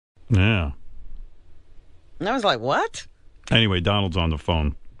Yeah. And I was like, what? Anyway, Donald's on the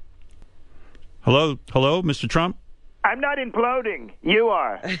phone. Hello, Mr. Trump? I'm not imploding. You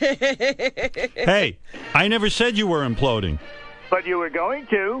are. Hey, I never said you were imploding. But you were going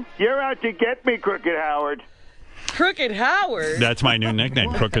to. You're out to get me, Crooked Howard. Crooked Howard? That's my new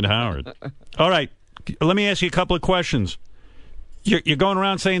nickname, Crooked Howard. All right, let me ask you a couple of questions. You're going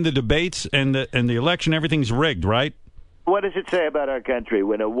around saying the debates and the election, everything's rigged, right? What does it say about our country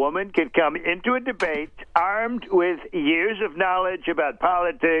when a woman can come into a debate armed with years of knowledge about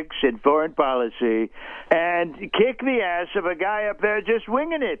politics and foreign policy and kick the ass of a guy up there just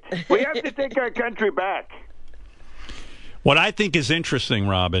winging it? We have to take our country back. What I think is interesting,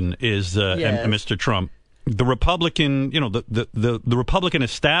 Robin, is Yes. and Mr. Trump, the Republican, the Republican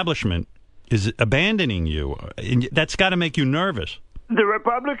establishment is abandoning you. And that's got to make you nervous. The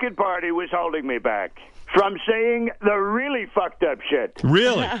Republican Party was holding me back from saying the really fucked up shit.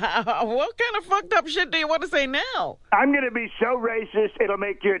 Really? What kind of fucked up shit do you want to say now? I'm going to be so racist, it'll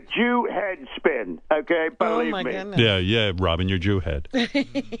make your Jew head spin, okay? Believe oh, my me. goodness. Yeah, Robin, your Jew head.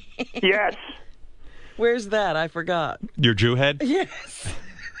 Yes. Where's that? I forgot. Your Jew head? Yes.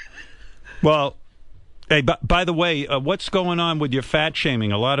 Well, hey, by the way, what's going on with your fat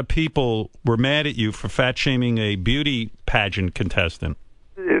shaming? A lot of people were mad at you for fat shaming a beauty pageant contestant.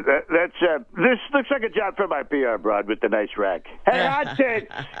 This looks like a job for my PR broad with the nice rack. Hey, hot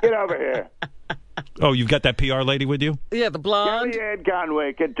tits, get over here. Oh, you've got that PR lady with you? Yeah, the blonde. Kellyanne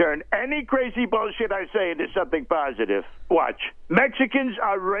Conway can turn any crazy bullshit I say into something positive. Watch. Mexicans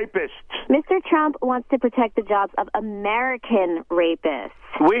are rapists. Mr. Trump wants to protect the jobs of American rapists.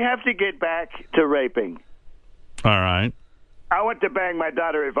 We have to get back to raping. All right. I want to bang my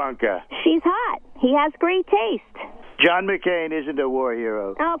daughter Ivanka. She's hot. He has great taste. John McCain isn't a war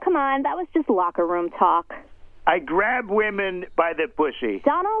hero. Oh, come on. That was just locker room talk. I grab women by the pussy.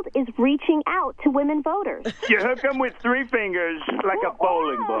 Donald is reaching out to women voters. You hook them with 3 fingers like a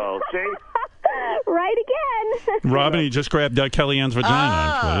bowling ball, see? Right again. Robin, he just grabbed Kellyanne's vagina,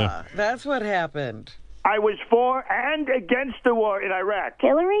 actually. Yeah. That's what happened. I was for and against the war in Iraq.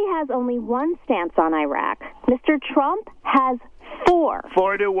 Hillary has only one stance on Iraq. Mr. Trump has 4.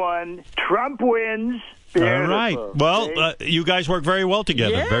 4-1. Trump wins. All Beautiful. right. Well, See? you guys work very well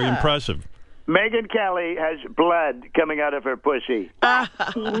together. Yeah. Very impressive. Megyn Kelly has blood coming out of her pussy.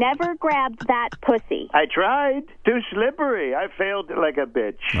 He never grabbed that pussy. I tried. Too slippery. I failed like a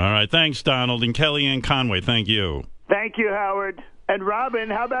bitch. All right. Thanks, Donald. And Kellyanne Conway, thank you. Thank you, Howard. And Robin,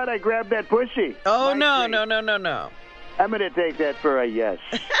 how about I grab that pussy? Oh, My no. treat. I'm going to take that for a yes.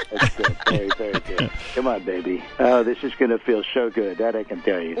 That's good. Very, very good. Come on, baby. Oh, this is going to feel so good. That I can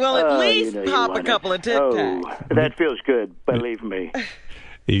tell you. Well, at least you pop a want couple it. of Tic Tacs. Oh, that feels good. Believe me.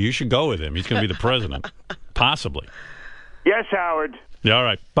 You should go with him. He's going to be the president. Possibly. Yes, Howard. Yeah, all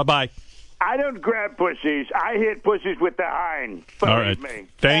right. Bye-bye. I don't grab pussies. I hit pussies with the iron. Believe All right. me.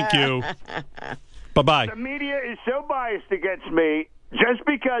 Thank you. Bye-bye. The media is so biased against me just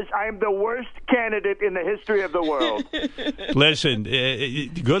because I am the worst candidate in the history of the world. Listen,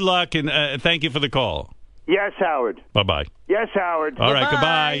 good luck, and thank you for the call. Yes, Howard. Bye-bye. Yes, Howard. All right,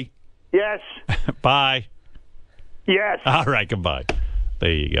 Goodbye. goodbye. Yes. Bye. Yes. All right, goodbye.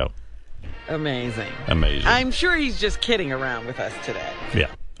 There you go. Amazing. Amazing. I'm sure he's just kidding around with us today.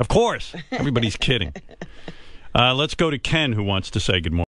 Yeah, of course. Everybody's kidding. Let's go to Ken, who wants to say good morning.